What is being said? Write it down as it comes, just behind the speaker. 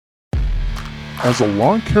As a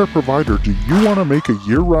lawn care provider, do you want to make a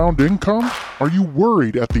year-round income? Are you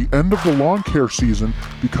worried at the end of the lawn care season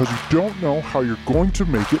because you don't know how you're going to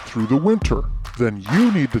make it through the winter? Then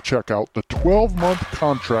you need to check out the 12-month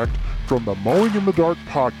contract from the Mowing in the Dark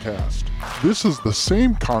podcast. This is the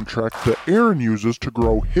same contract that Aaron uses to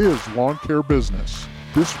grow his lawn care business.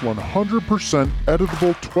 This 100%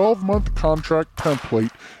 editable 12-month contract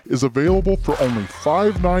template is available for only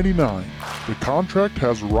 $5.99. The contract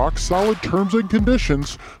has rock-solid terms and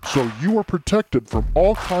conditions, so you are protected from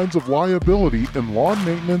all kinds of liability in lawn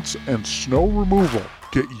maintenance and snow removal.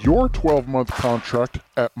 Get your 12-month contract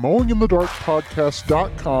at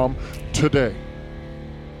mowinginthedarkpodcast.com today.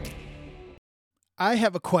 I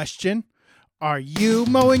have a question. Are you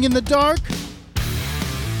mowing in the dark?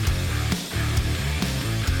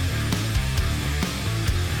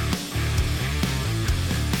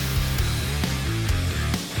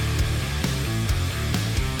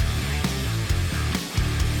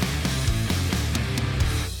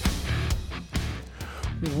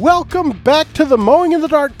 Welcome back to the Mowing in the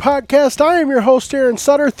Dark podcast. I am your host, Aaron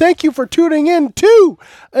Sutter. Thank you for tuning in to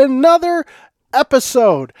another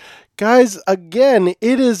episode. Guys, again,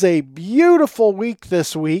 it is a beautiful week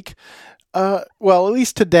this week. Well, at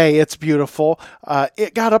least today it's beautiful.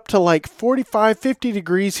 It got up to like 45, 50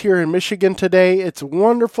 degrees here in Michigan today. It's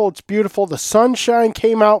wonderful. It's beautiful. The sunshine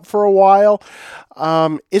came out for a while.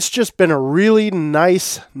 It's just been a really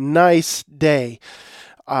nice day.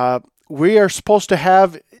 We are supposed to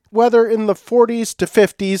have weather in the 40s to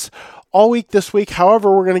 50s all week this week.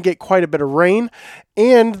 However, we're going to get quite a bit of rain,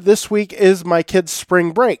 and this week is my kids'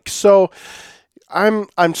 spring break. So I'm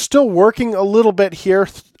still working a little bit here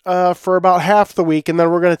for about half the week, and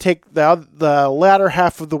then we're going to take the latter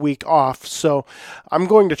half of the week off. So I'm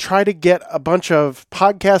going to try to get a bunch of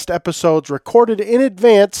podcast episodes recorded in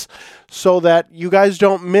advance so that you guys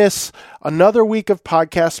don't miss another week of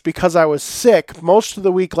podcasts because I was sick most of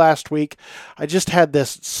the week last week. I just had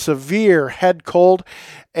this severe head cold,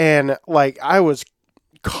 and like I was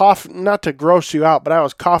coughing, not to gross you out, but I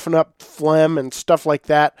was coughing up phlegm and stuff like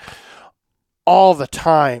that all the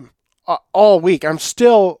time. All week. I'm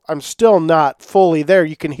still not fully there.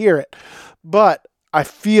 You can hear it, but I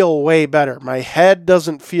feel way better. My head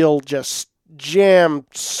doesn't feel just jam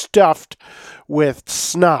stuffed with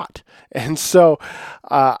snot. And so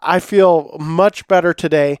I feel much better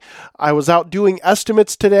today. I was out doing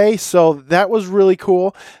estimates today, so that was really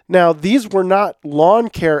cool. Now, these were not lawn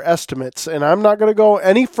care estimates, and I'm not going to go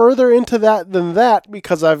any further into that than that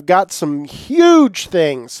because I've got some huge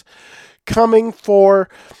things coming for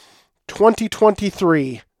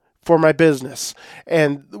 2023 for my business.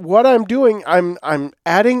 And what I'm doing, I'm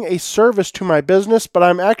adding a service to my business,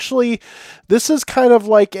 but this is kind of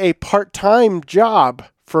like a part-time job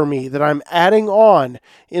for me that I'm adding on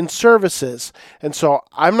in services. And so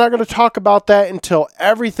I'm not going to talk about that until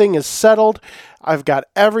everything is settled. I've got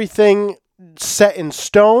everything set in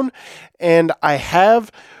stone, and I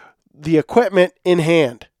have the equipment in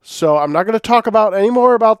hand. So I'm not going to talk about any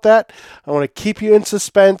more about that. I want to keep you in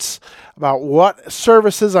suspense about what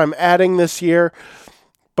services I'm adding this year,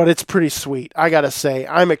 but it's pretty sweet. I got to say,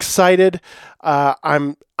 I'm excited.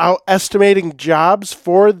 I'm out estimating jobs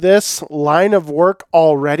for this line of work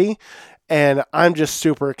already, and I'm just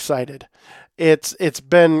super excited. It's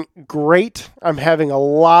been great. I'm having a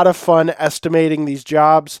lot of fun estimating these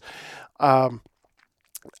jobs.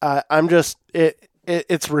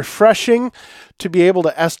 It's refreshing to be able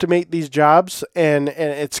to estimate these jobs, and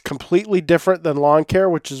it's completely different than lawn care,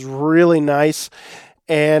 which is really nice,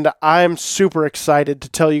 and I'm super excited to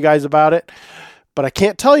tell you guys about it, but I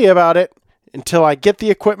can't tell you about it until I get the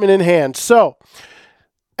equipment in hand. So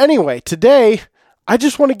anyway, today I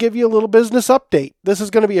just want to give you a little business update. This is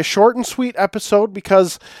going to be a short and sweet episode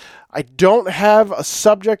because I don't have a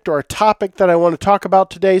subject or a topic that I want to talk about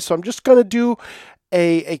today, so I'm just going to do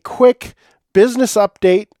a quick business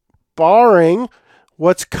update, barring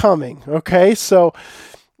what's coming. Okay, so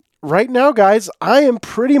right now, guys, I am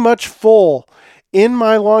pretty much full in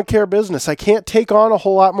my lawn care business. I can't take on a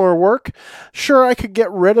whole lot more work. Sure, I could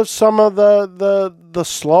get rid of some of the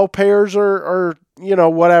slow payers or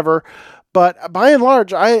whatever, but by and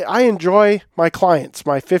large, I enjoy my clients,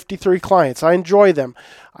 my 53 clients. I enjoy them.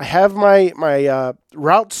 I have my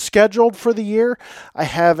routes scheduled for the year. I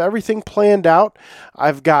have everything planned out.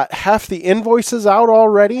 I've got half the invoices out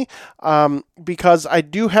already because I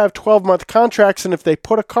do have 12-month contracts, and if they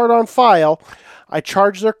put a card on file, I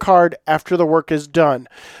charge their card after the work is done.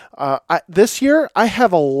 This year, I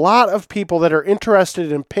have a lot of people that are interested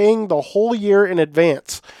in paying the whole year in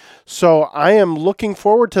advance. So I am looking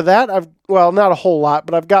forward to that. Not a whole lot,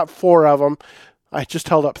 but I've got 4 of them. I just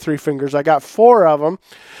held up 3 fingers. I got 4 of them,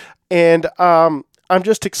 and I'm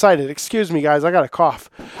just excited. Excuse me, guys. I got a cough.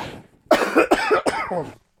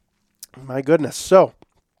 My goodness. So,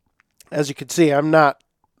 as you can see, I'm not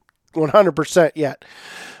 100% yet,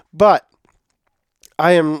 but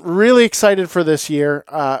I am really excited for this year.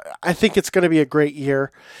 I think it's going to be a great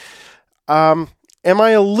year. Am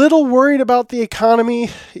I a little worried about the economy?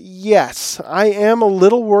 Yes, I am a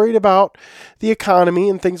little worried about the economy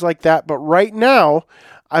and things like that. But right now,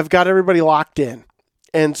 I've got everybody locked in.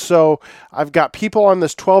 And so I've got people on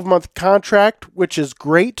this 12-month contract, which is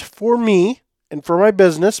great for me and for my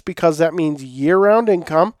business because that means year-round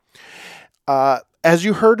income. As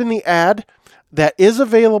you heard in the ad, that is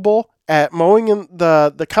available at mowing in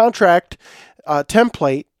the contract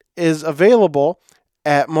template is available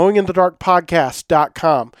at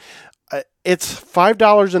mowinginthedarkpodcast.com. It's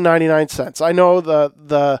 $5.99. I know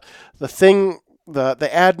the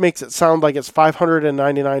ad makes it sound like it's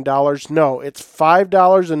 $599. No, it's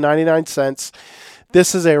 $5.99.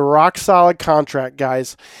 This is a rock solid contract,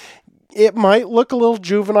 guys. It might look a little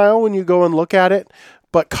juvenile when you go and look at it,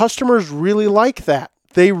 but customers really like that.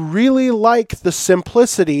 They really like the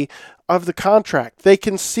simplicity of the contract. They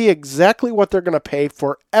can see exactly what they're going to pay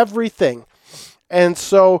for everything. And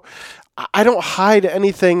so I don't hide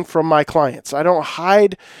anything from my clients. I don't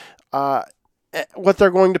hide what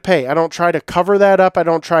they're going to pay. I don't try to cover that up. I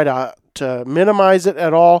don't try to minimize it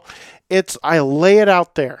at all. I lay it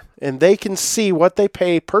out there, and they can see what they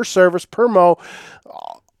pay per service, per mow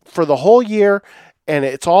for the whole year, and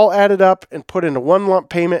it's all added up and put into one lump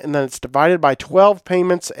payment, and then it's divided by 12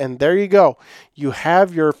 payments, and there you go. You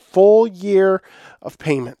have your full year of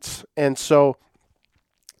payments. And so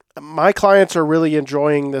my clients are really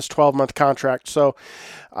enjoying this 12-month contract. So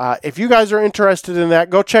if you guys are interested in that,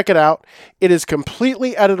 go check it out. It is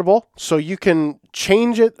completely editable, so you can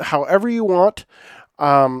change it however you want.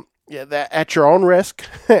 At your own risk,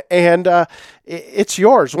 and it's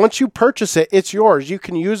yours. Once you purchase it, it's yours. You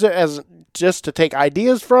can use it as just to take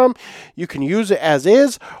ideas from. You can use it as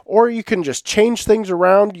is, or you can just change things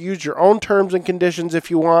around, use your own terms and conditions if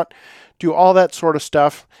you want, do all that sort of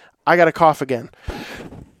stuff. I got a cough again.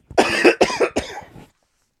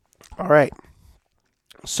 All right.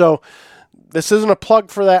 So this isn't a plug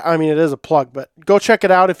for that. I mean, it is a plug, but go check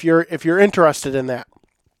it out if you're interested in that.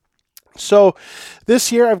 So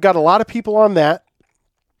this year I've got a lot of people on that.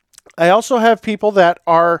 I also have people that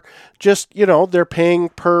are just, they're paying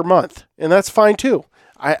per month, and that's fine too.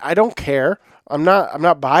 I don't care. I'm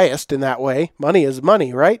not biased in that way. Money is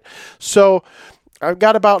money, right? So I've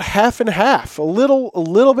got about half and half, a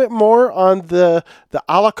little bit more on the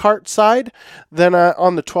a la carte side than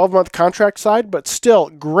on the 12-month contract side, but still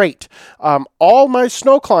great. All my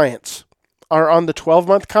snow clients are on the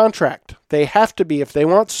 12-month contract. They have to be. If they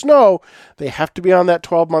want snow, they have to be on that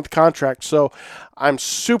 12-month contract. So I'm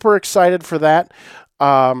super excited for that.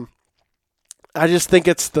 I just think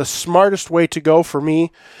it's the smartest way to go for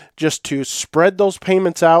me, just to spread those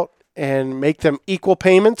payments out and make them equal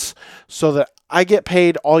payments so that I get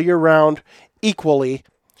paid all year round equally,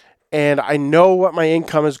 and I know what my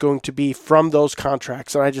income is going to be from those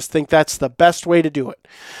contracts. And I just think that's the best way to do it.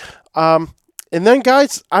 And then,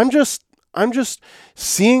 guys, I'm just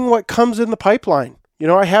seeing what comes in the pipeline.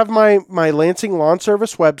 I have my Lansing Lawn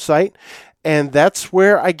Service website, and that's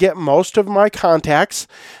where I get most of my contacts,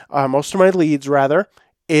 most of my leads rather,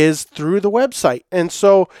 is through the website. And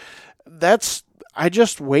so I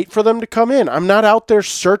just wait for them to come in. I'm not out there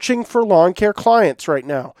searching for lawn care clients right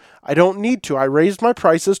now. I don't need to. I raised my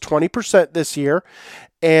prices 20% this year,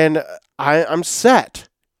 and I'm set.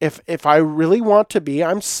 If I really want to be,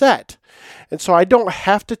 I'm set. And so I don't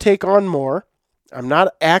have to take on more. I'm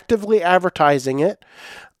not actively advertising it.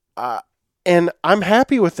 And I'm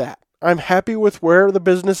happy with that. I'm happy with where the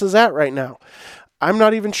business is at right now. I'm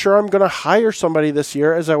not even sure I'm going to hire somebody this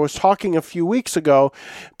year, as I was talking a few weeks ago,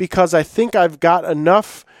 because I think I've got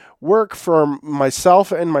enough work for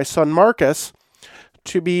myself and my son Marcus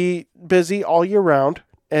to be busy all year round,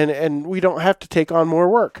 and we don't have to take on more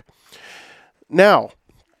work. Now,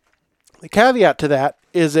 the caveat to that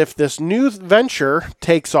is if this new venture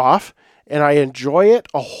takes off and I enjoy it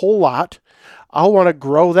a whole lot, I'll want to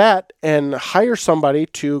grow that and hire somebody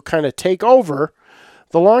to kind of take over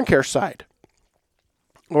the lawn care side,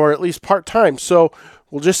 or at least part-time. So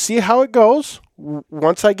we'll just see how it goes.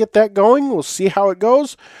 Once I get that going, we'll see how it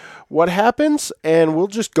goes, what happens, and we'll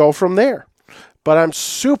just go from there. But I'm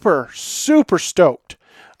super, super stoked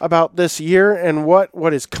about this year and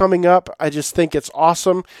what is coming up. I just think it's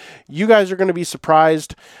awesome. You guys are going to be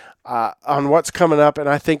surprised on what's coming up, and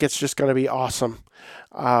I think it's just going to be awesome.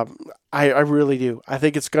 I really do. I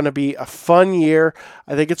think it's going to be a fun year.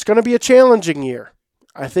 I think it's going to be a challenging year.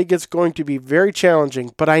 I think it's going to be very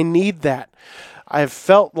challenging, but I need that. I've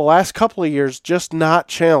felt the last couple of years just not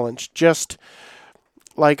challenged, just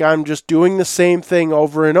like I'm just doing the same thing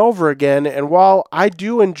over and over again. And while I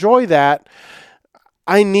do enjoy that,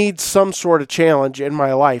 I need some sort of challenge in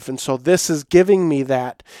my life. And so this is giving me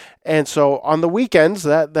that. And so on the weekends,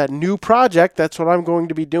 that new project, that's what I'm going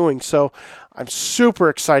to be doing. So I'm super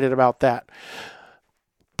excited about that.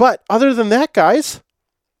 But other than that, guys,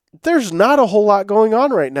 there's not a whole lot going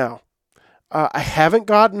on right now. I haven't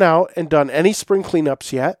gotten out and done any spring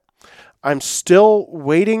cleanups yet. I'm still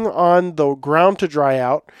waiting on the ground to dry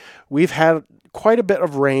out. We've had quite a bit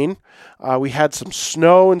of rain. We had some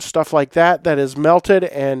snow and stuff like that has melted,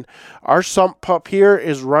 and our sump up here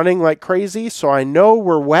is running like crazy, so I know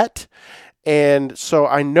we're wet, and so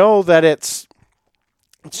I know that it's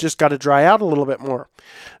just got to dry out a little bit more.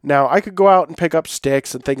 Now, I could go out and pick up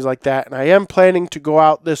sticks and things like that, and I am planning to go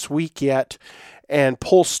out this week yet and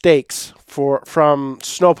pull stakes from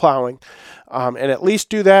snow plowing, and at least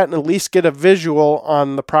do that and at least get a visual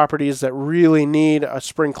on the properties that really need a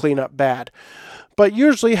spring cleanup bad. But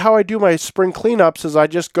usually how I do my spring cleanups is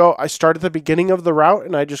I start at the beginning of the route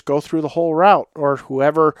and I just go through the whole route, or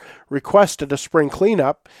whoever requested a spring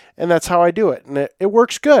cleanup, and that's how I do it. And it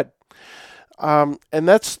works good. And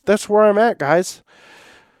that's where I'm at, guys.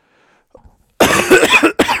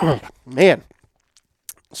 Man.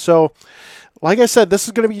 So, like I said, this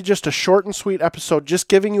is going to be just a short and sweet episode, just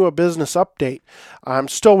giving you a business update. I'm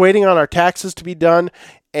still waiting on our taxes to be done,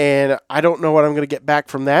 and I don't know what I'm going to get back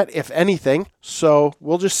from that, if anything. So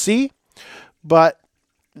we'll just see. But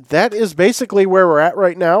that is basically where we're at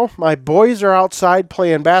right now. My boys are outside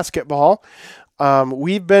playing basketball.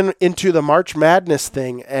 We've been into the March Madness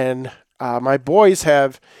thing, and my boys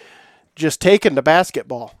have just taken to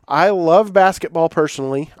basketball. I love basketball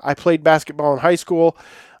personally. I played basketball in high school.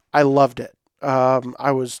 I loved it.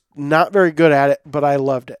 I was not very good at it, but I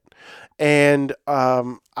loved it. And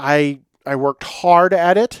I worked hard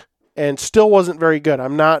at it and still wasn't very good.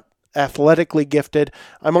 I'm not athletically gifted.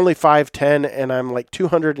 I'm only 5'10", and I'm like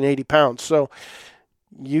 280 pounds. So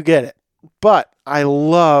you get it. But I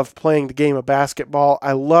love playing the game of basketball.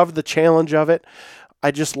 I love the challenge of it.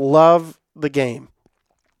 I just love the game.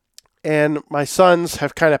 And my sons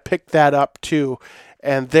have kind of picked that up too.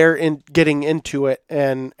 And they're getting into it,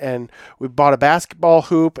 and we bought a basketball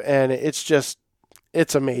hoop, and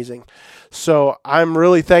it's amazing. So I'm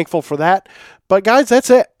really thankful for that. But guys, that's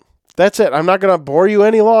it. I'm not going to bore you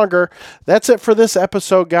any longer. That's it for this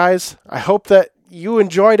episode, guys. I hope that you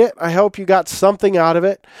enjoyed it. I hope you got something out of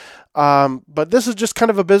it. But this is just kind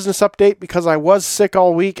of a business update because I was sick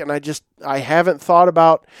all week and I haven't thought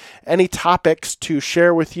about any topics to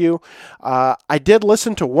share with you. I did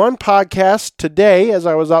listen to one podcast today as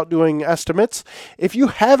I was out doing estimates. If you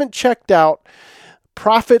haven't checked out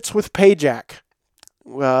Profits with Payjack,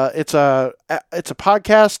 it's a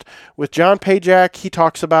podcast with John Payjack. He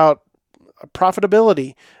talks about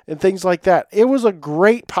profitability and things like that. It was a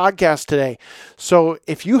great podcast today. So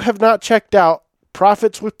if you have not checked out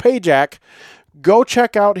Profits with Payjack, go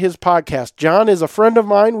check out his podcast. John is a friend of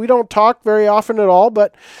mine. We don't talk very often at all,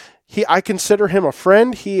 but I consider him a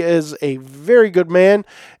friend. He is a very good man,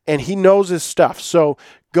 and he knows his stuff. So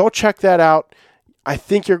go check that out. I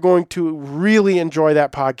think you're going to really enjoy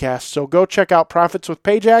that podcast. So go check out Profits with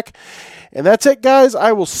Payjack. And that's it, guys.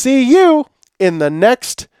 I will see you in the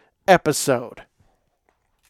next episode.